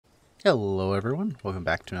Hello everyone, welcome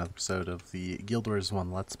back to another episode of the Guild Wars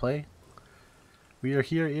 1 Let's Play. We are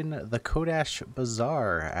here in the Kournas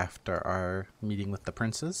Bazaar after our meeting with the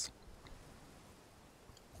princes.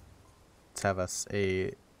 Let's have us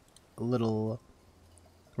a little...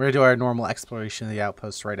 We're going to do our normal exploration of the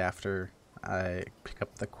outpost right after I pick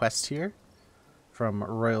up the quest here from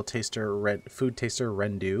Royal Food Taster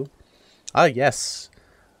Rendu. Ah yes,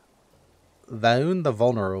 Vaun the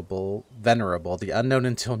Venerable, the unknown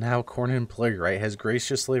until now Kournan playwright, has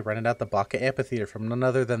graciously rented out the Bokka Amphitheater from none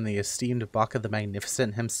other than the esteemed Bokka the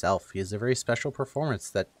Magnificent himself. He has a very special performance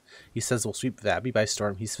that he says will sweep Vabi by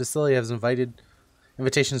storm. His facility has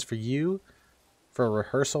invitations for you for a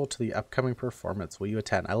rehearsal to the upcoming performance. Will you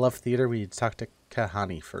attend? I love theater. We need to talk to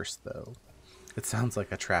Kahani first, though. It sounds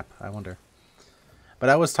like a trap. I wonder. But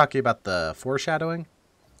I was talking about the foreshadowing.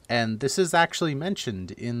 And this is actually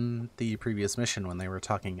mentioned in the previous mission when they were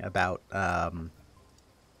talking about a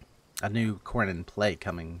new Kournan play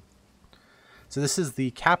coming. So this is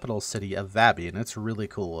the capital city of Vabi, and it's really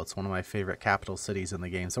cool. It's one of my favorite capital cities in the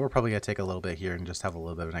game, so we're probably going to take a little bit here and just have a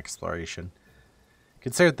little bit of an exploration.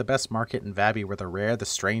 Considered the best market in Vabi, where the rare, the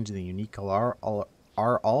strange, and the unique are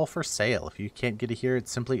all for sale. If you can't get it here, it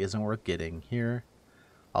simply isn't worth getting. Here,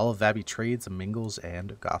 all of Vabi trades, mingles,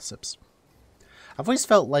 and gossips. I've always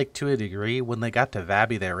felt like, to a degree, when they got to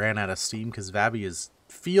Vabi, they ran out of steam, because Vabi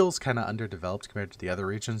feels kind of underdeveloped compared to the other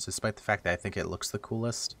regions, despite the fact that I think it looks the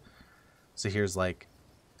coolest. So there's like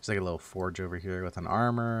a little forge over here with an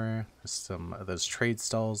armor, some of those trade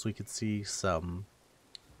stalls we could see, some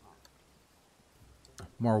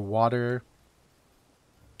more water,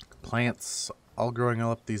 plants all growing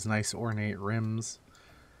up these nice ornate rims,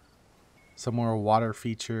 some more water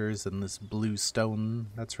features, and this blue stone,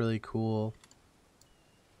 that's really cool.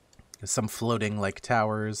 Some floating like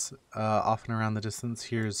towers off and around the distance.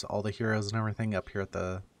 Here's all the heroes and everything up here at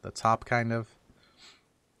the top, kind of.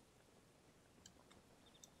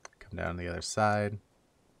 Come down to the other side.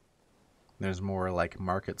 There's more like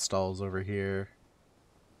market stalls over here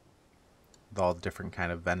with all the different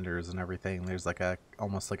kind of vendors and everything. There's like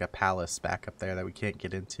almost like a palace back up there that we can't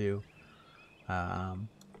get into.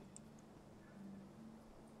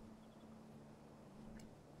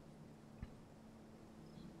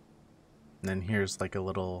 And then here's like a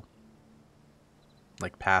little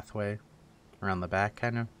like pathway around the back,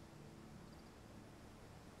 kind of.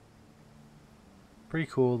 Pretty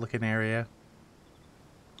cool looking area.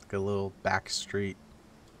 Like a little back street.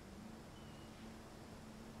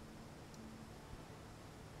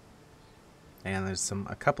 And there's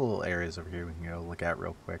a couple areas over here we can go look at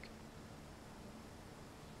real quick.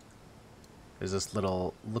 There's this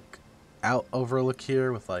little overlook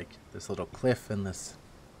here with like this little cliff and this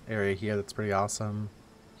area here that's pretty awesome.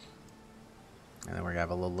 And then we're gonna have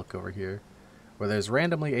a little look over here where there's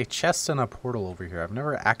randomly a chest and a portal over here. I've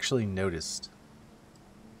never actually noticed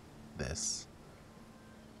this,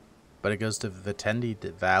 but it goes to Vitendi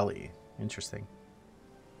Valley. Interesting.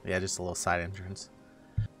 Yeah, just a little side entrance.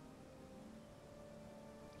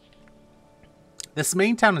 This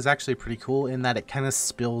main town is actually pretty cool in that it kind of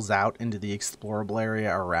spills out into the explorable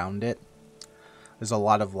area around it. There's a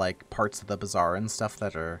lot of like parts of the bazaar and stuff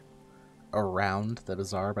that are around the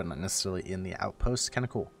bazaar, but not necessarily in the outpost. Kind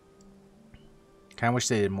of cool. Kind of wish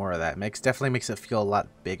they did more of that. Definitely makes it feel a lot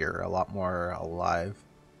bigger, a lot more alive.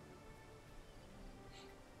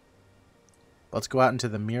 Let's go out into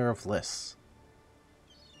the Mirror of Liss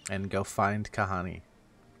and go find Kahani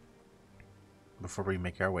before we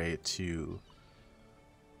make our way to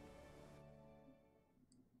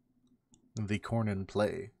the Kournan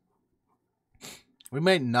play. We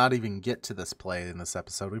might not even get to this play in this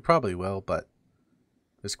episode. We probably will, but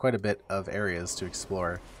there's quite a bit of areas to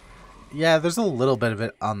explore. Yeah, there's a little bit of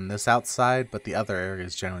it on this outside, but the other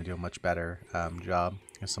areas generally do a much better job.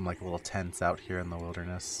 There's some like little tents out here in the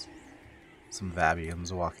wilderness. Some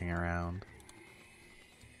Vabians walking around.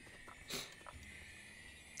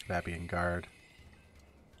 Vabian guard.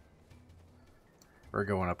 We're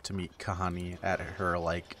going up to meet Kahani at her,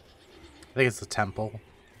 like, I think it's a temple.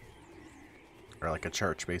 Or like a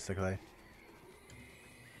church, basically.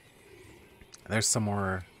 There's some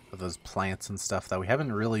more of those plants and stuff that we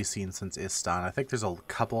haven't really seen since Istan. I think there's a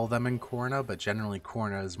couple of them in Kourna, but generally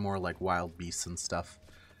Kourna is more like wild beasts and stuff.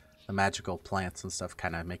 The magical plants and stuff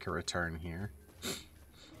kind of make a return here.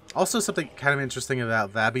 Also, something kind of interesting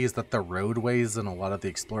about Vabi is that the roadways in a lot of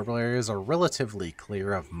the explorable areas are relatively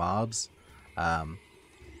clear of mobs.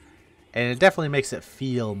 And it definitely makes it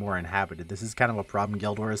feel more inhabited. This is kind of a problem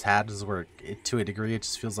Guild Wars had, is where, to a degree, it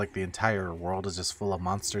just feels like the entire world is just full of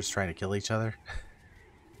monsters trying to kill each other.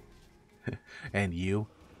 And you.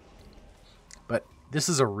 But This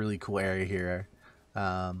is a really cool area here.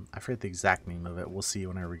 I forget the exact name of it. We'll see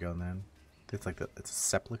whenever we go then. It's like it's a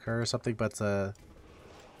sepulcher or something, but it's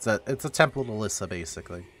a temple to Lissa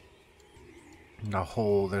basically. And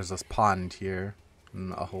there's this pond here,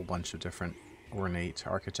 and a whole bunch of different ornate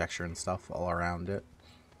architecture and stuff all around it.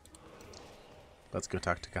 Let's go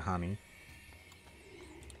talk to Kahani.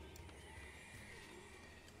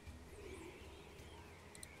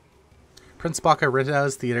 Prince Bokka rented out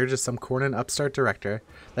his theater to some Kournan upstart director.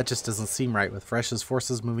 That just doesn't seem right. With Fresh's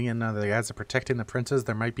forces moving in under the guise of protecting the princes,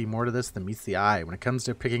 there might be more to this than meets the eye. When it comes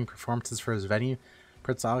to picking performances for his venue,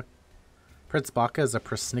 Prince Bokka is a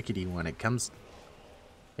persnickety one.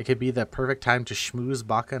 It could be the perfect time to schmooze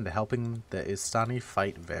Bokka into helping the Istani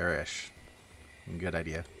fight Varish. Good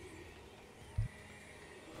idea.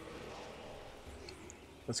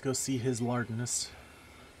 Let's go see his Lardnificent.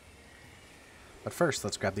 But first,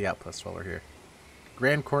 let's grab the outpost while we're here.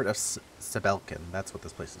 Grand Court of Sebelkin. That's what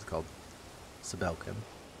this place is called. Sebelkin.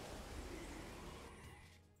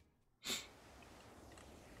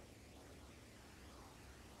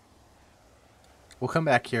 We'll come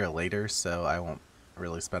back here later, so I won't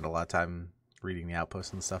really spend a lot of time reading the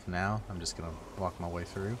outpost and stuff now. I'm just going to walk my way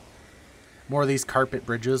through. More of these carpet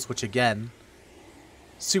bridges, which again,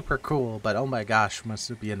 super cool, but oh my gosh, must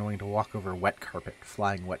it be annoying to walk over wet carpet,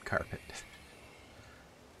 flying wet carpet.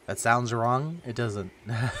 That sounds wrong. It doesn't.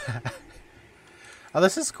 Oh,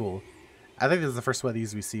 this is cool. I think this is the first one of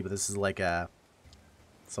these we see, but this is like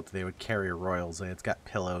something they would carry royals in. It's got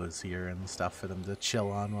pillows here and stuff for them to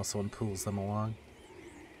chill on while someone pulls them along.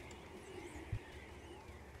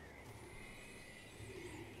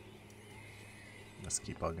 Let's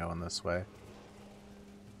keep on going this way.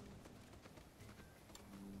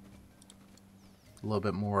 A little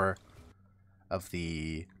bit more of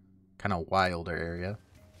the kind of wilder area.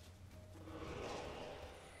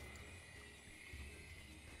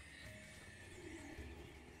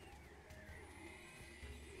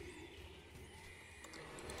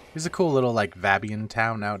 Here's a cool little like Vabian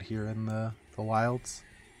town out here in the wilds.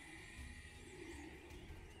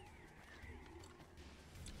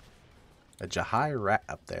 A Jahai rat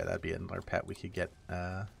up there. That'd be another pet we could get.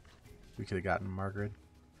 We could have gotten Margaret.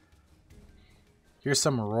 Here's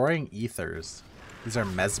some roaring ethers. These are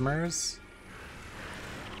mesmers.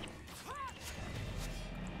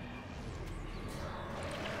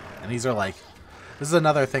 And these are like, this is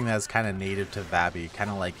another thing that's kind of native to Vabi. Kind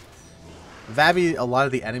of like Vabi, a lot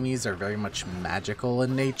of the enemies are very much magical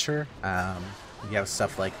in nature. You have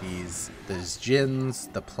stuff like these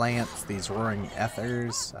djinns, the plants, these roaring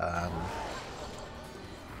ethers.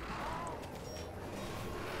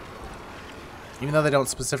 Even though they don't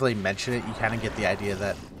specifically mention it, you kind of get the idea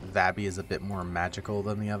that Vabi is a bit more magical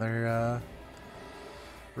than the other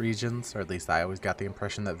regions. Or at least I always got the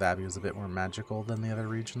impression that Vabi was a bit more magical than the other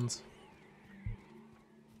regions.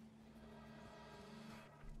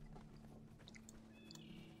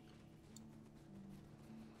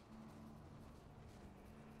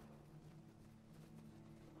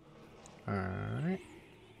 Alright.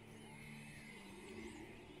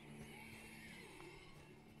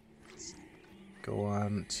 Let's go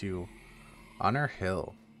on to Honor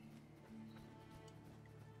Hill.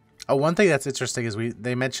 Oh, one thing that's interesting is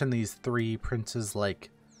they mentioned these three princes,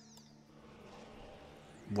 like,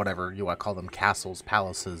 whatever you want to call them, castles,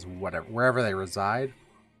 palaces, whatever, wherever they reside.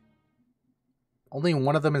 Only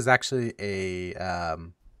one of them is actually a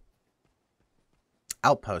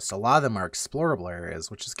outpost. A lot of them are explorable areas,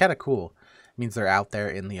 which is kind of cool. It means they're out there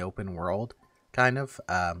in the open world, kind of,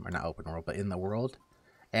 or not open world, but in the world,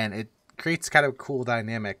 and it creates kind of a cool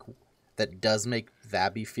dynamic that does make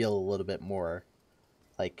Vabi feel a little bit more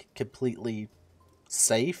like completely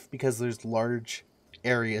safe, because there's large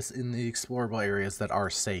areas in the explorable areas that are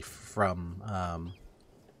safe from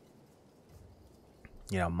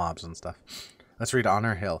you know, mobs and stuff. Let's read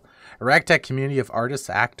Honor Hill. A ragtag community of artists,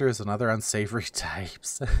 actors, and other unsavory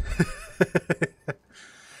types.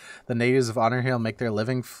 The natives of Honor Hill make their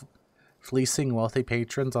living fleecing wealthy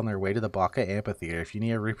patrons on their way to the Bokka Amphitheater. If you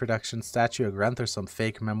need a reproduction statue, a grunt, or some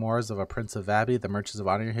fake memoirs of a Prince of Vabi, the merchants of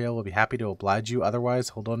Honor Hill will be happy to oblige you. Otherwise,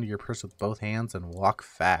 hold on to your purse with both hands and walk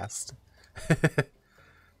fast.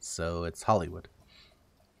 So it's Hollywood.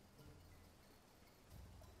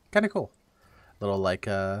 Kind of cool. Little like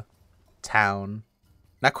town.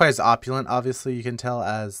 Not quite as opulent, obviously, you can tell,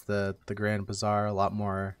 as the Grand Bazaar. A lot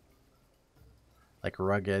more like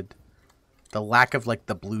rugged. The lack of like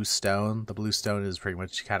the blue stone. The blue stone is pretty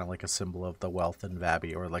much kind of like a symbol of the wealth in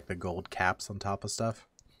Vabi, or like the gold caps on top of stuff.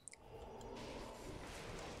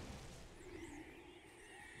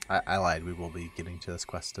 I lied. We will be getting to this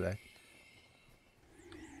quest today.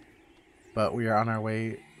 But we are on our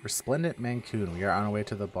way, Resplendent Mancoon, we are on our way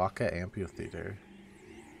to the Bokka Amphitheater.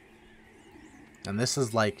 And this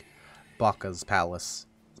is like Bokka's palace.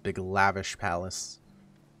 It's a big lavish palace.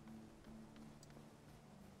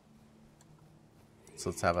 So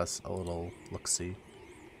let's have us a little look-see.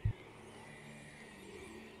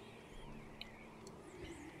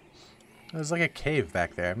 There's like a cave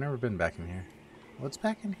back there. I've never been back in here. What's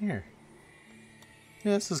back in here?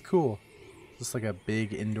 Yeah, this is cool. Just like a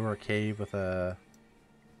big indoor cave with a...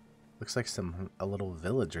 looks like a little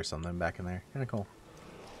village or something back in there. Kind of cool.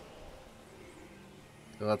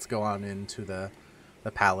 So let's go on into the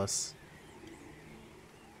palace.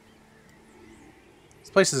 This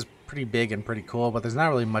place is pretty big and pretty cool, but there's not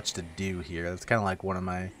really much to do here. That's kind of like one of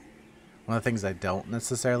the things I don't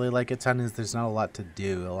necessarily like a ton is there's not a lot to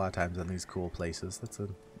do a lot of times in these cool places. That's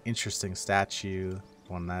an interesting statue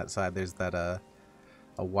on that side. There's that a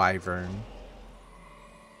wyvern.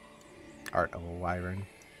 Art of a wyvern.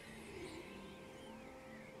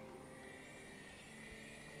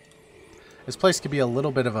 This place could be a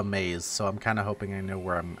little bit of a maze, so I'm kind of hoping I know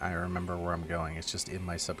where I remember where I'm going. It's just in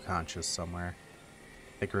my subconscious somewhere.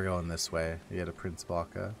 I think we're going this way. We get a Prince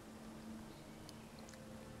Bokka.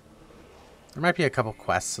 There might be a couple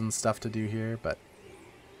quests and stuff to do here, but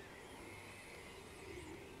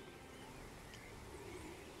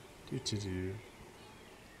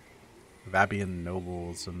Vabian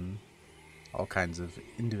nobles and all kinds of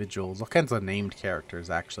individuals, all kinds of named characters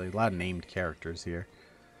actually. A lot of named characters here.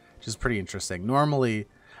 Which is pretty interesting. Normally,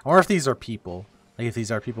 I wonder if these are people. Like if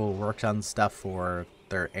these are people who worked on stuff or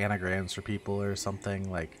they're anagrams for people or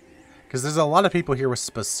something. Like, because there's a lot of people here with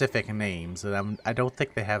specific names, and I don't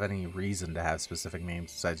think they have any reason to have specific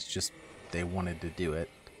names besides just they wanted to do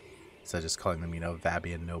it. Instead of just calling them, you know,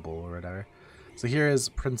 Vabian noble or whatever. So here is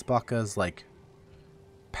Prince Bokka's like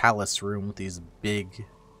palace room with these big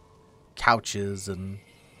couches and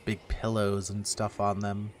big pillows and stuff on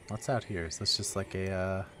them. What's out here? Is this just like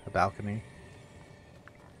a balcony?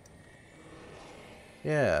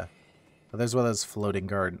 Yeah. Oh, there's one of those floating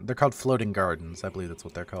gardens. They're called floating gardens. I believe that's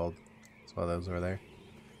what they're called. That's one of those over there.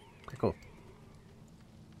 Okay, cool.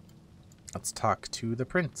 Let's talk to the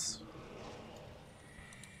prince.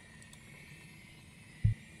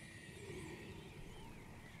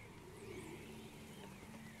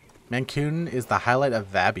 Mancoon is the highlight of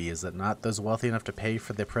Vabi, is it not? Those wealthy enough to pay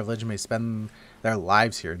for the privilege may spend their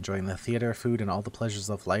lives here, enjoying the theater, food, and all the pleasures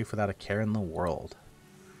of life without a care in the world.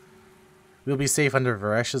 We'll be safe under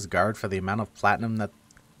Varesh's guard. For the amount of platinum that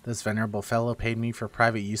this venerable fellow paid me for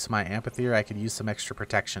private use of my amphitheater, I could use some extra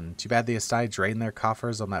protection. Too bad the Astai drained their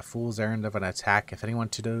coffers on that fool's errand of an attack. If anyone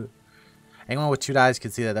with 2 eyes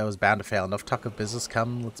could see that was bound to fail. Enough talk of business.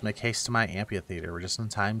 Come, let's make haste to my amphitheater. We're just in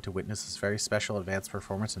time to witness this very special advanced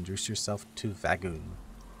performance. Introduce yourself to Vagoon.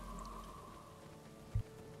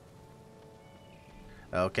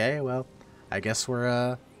 Okay, well, I guess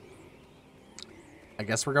we're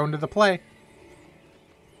going to the play.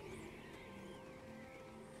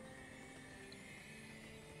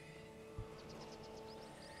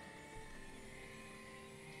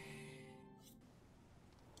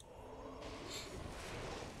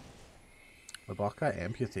 The Bokka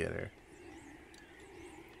Amphitheater.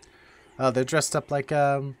 Oh, they're dressed up like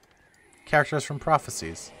characters from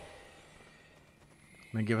Prophecies.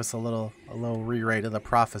 They give us a little re-rate of the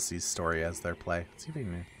Prophecies story as their play. Let's see if we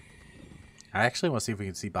can. I actually want to see if we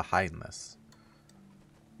can see behind this.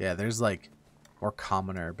 Yeah, there's like more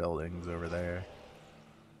commoner buildings over there.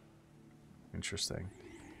 Interesting.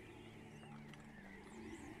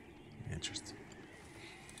 Interesting.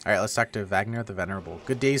 Alright, let's talk to Wagner the Venerable.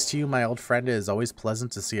 Good days to you, my old friend. It is always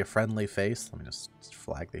pleasant to see a friendly face. Let me just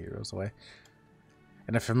flag the heroes away.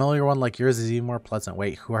 And a familiar one like yours is even more pleasant.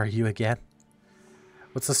 Wait, who are you again?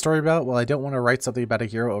 What's the story about? Well, I don't want to write something about a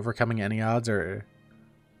hero overcoming any odds or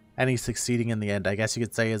any succeeding in the end. I guess you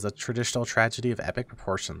could say is a traditional tragedy of epic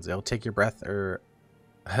proportions. It'll take your breath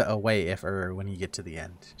away if or when you get to the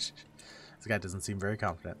end. This guy doesn't seem very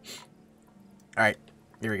confident. Alright.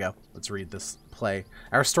 Here we go. Let's read this play.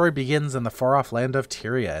 Our story begins in the far-off land of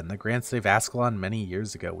Tyria, in the grand city of Ascalon many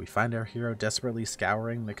years ago. We find our hero desperately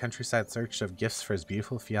scouring the countryside in search of gifts for his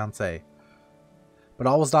beautiful fiancée. But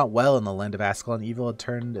all was not well in the land of Ascalon. Evil had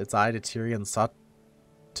turned its eye to Tyria and sought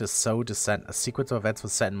to sow dissent. A sequence of events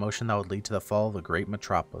was set in motion that would lead to the fall of the great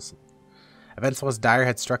metropolis. Events was dire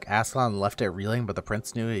had struck Ascalon and left it reeling, but the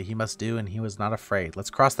prince knew what he must do, and he was not afraid. Let's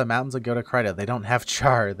cross the mountains and go to Kryta. They don't have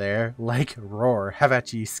char there. Like roar. Have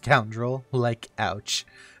at ye, scoundrel. Like ouch.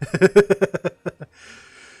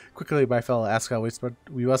 Quickly, my fellow Ascalon,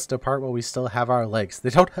 we must depart while we still have our legs. They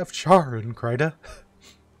don't have char in Kryta.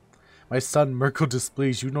 My son, Merkel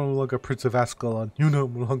displeased. You no longer Prince of Ascalon. You no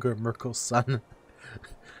longer Merkel's son.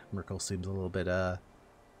 Merkel seems a little bit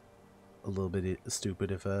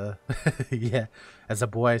stupid if, yeah. As a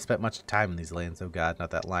boy, I spent much time in these lands. Oh god,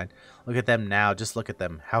 not that line. Look at them now. Just look at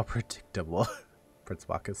them. How predictable, Prince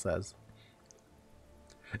Bokka says.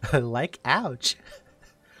 Like, ouch.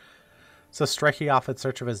 So striking off in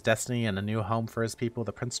search of his destiny and a new home for his people,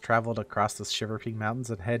 the prince traveled across the Shiver-Peak Mountains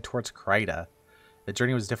and headed towards Kryta. The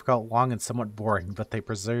journey was difficult, long, and somewhat boring, but they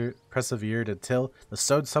persevered until the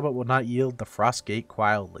stone summit would not yield the frost gate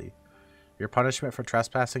quietly. Your punishment for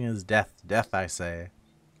trespassing is death. Death, I say.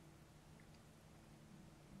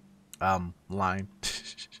 Line.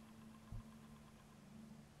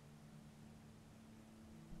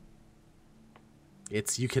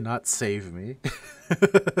 It's you cannot save me.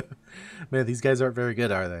 Man, these guys aren't very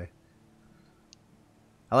good, are they?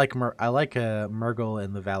 I like Murgle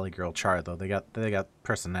and the Valley Girl Char though. They got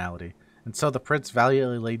personality. And so the prince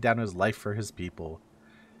valiantly laid down his life for his people.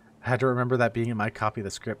 I had to remember that being in my copy of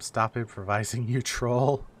the script. Stop improvising, you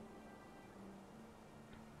troll.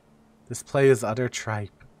 This play is utter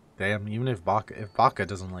tripe. Damn, even if Bokka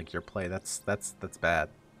doesn't like your play, that's bad.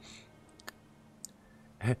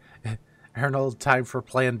 Arnold, time for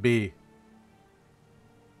plan B.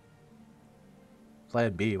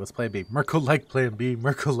 Plan B? What's plan B? Merkel like plan B.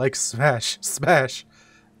 Merkel like smash. Smash.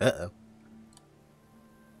 Uh-oh.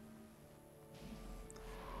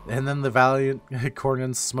 And then the valiant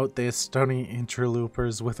Kournas smote the Estonian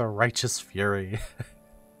interlopers with a righteous fury.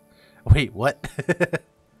 Wait, what?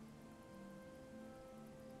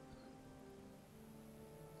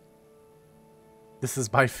 This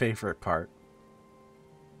is my favorite part.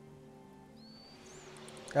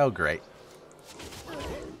 Oh, great.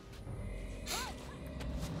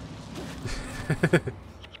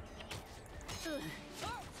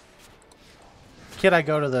 Can I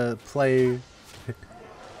go to the play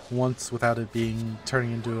once without it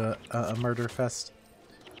turning into a murder fest?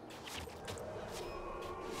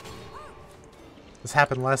 This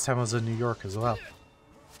happened last time I was in New York as well.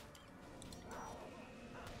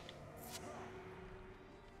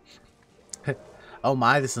 Oh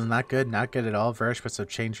my, this is not good. Not good at all. Verish must have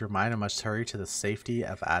changed your mind. I must hurry to the safety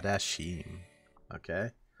of Adashim.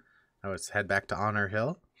 Okay. Now let's head back to Honor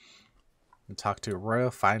Hill and talk to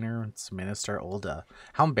Royal Finance Minister Ulda.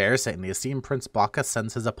 How embarrassing. The esteemed Prince Bokka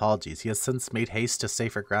sends his apologies. He has since made haste to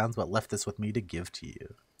safer grounds, but left this with me to give to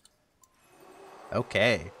you.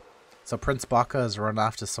 Okay. So Prince Bokka has run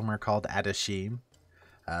off to somewhere called Adashim.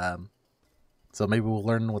 So maybe we'll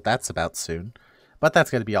learn what that's about soon. But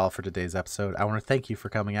that's going to be all for today's episode. I want to thank you for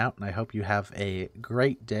coming out, and I hope you have a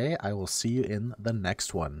great day. I will see you in the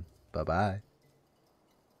next one. Bye-bye.